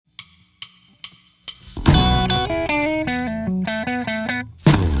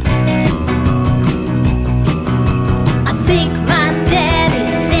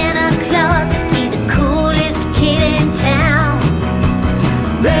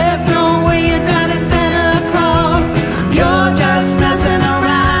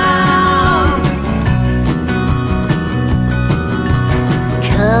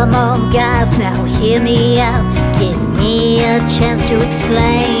guys, now hear me out. Give me a chance to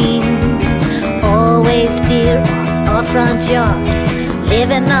explain. Always deer on our front yard,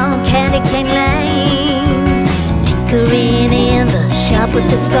 living on Candy Cane Lane. Tinkering in the shop with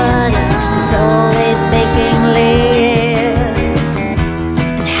the sputters, is always making lists.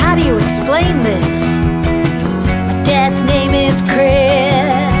 And how do you explain this? My dad's name is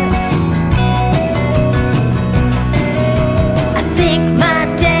Chris. I think my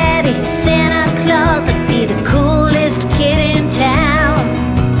daddy's Santa Claus would be the coolest kid in town.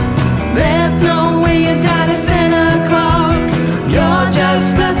 There's no way your daddy's Santa Claus, you're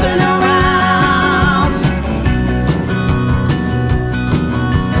just messing around.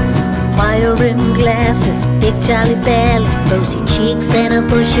 Wire-rimmed glasses, big jolly belly, rosy cheeks and a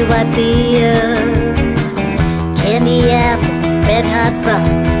bushy white beard. Candy apple, red hot rock,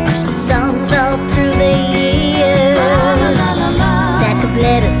 Christmas songs all through the year. Sack of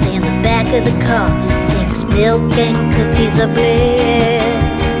lettuce in the back of the car, mixed milk and cookies of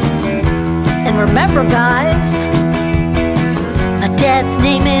bliss. And remember guys, my dad's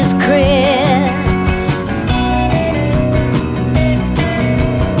name is Chris.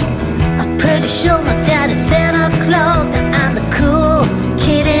 I'm pretty sure my dad is Santa Claus, and I'm the cool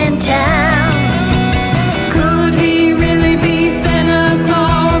kid in town. Could he really be Santa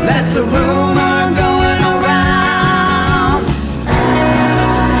Claus? That's a rumor going around.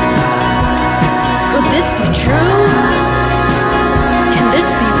 Could this be true? Can this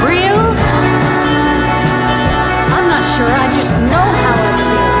be real? I'm not sure, I just know how it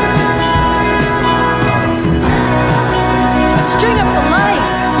feels. String up the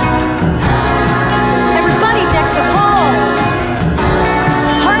lights. Everybody deck the halls.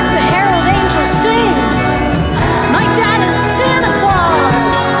 Hark the herald angels sing. My dad is Santa Claus.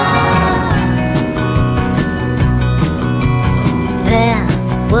 There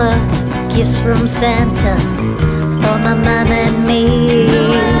were gifts from Santa for my mom and me.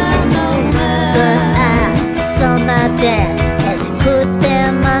 But I saw my dad as he put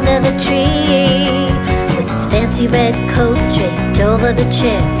them under the tree, with his fancy red coat draped over the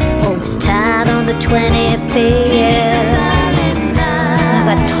chair, always tied on the 25th. As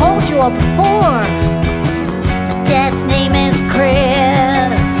I told you all before, my dad's name is Chris.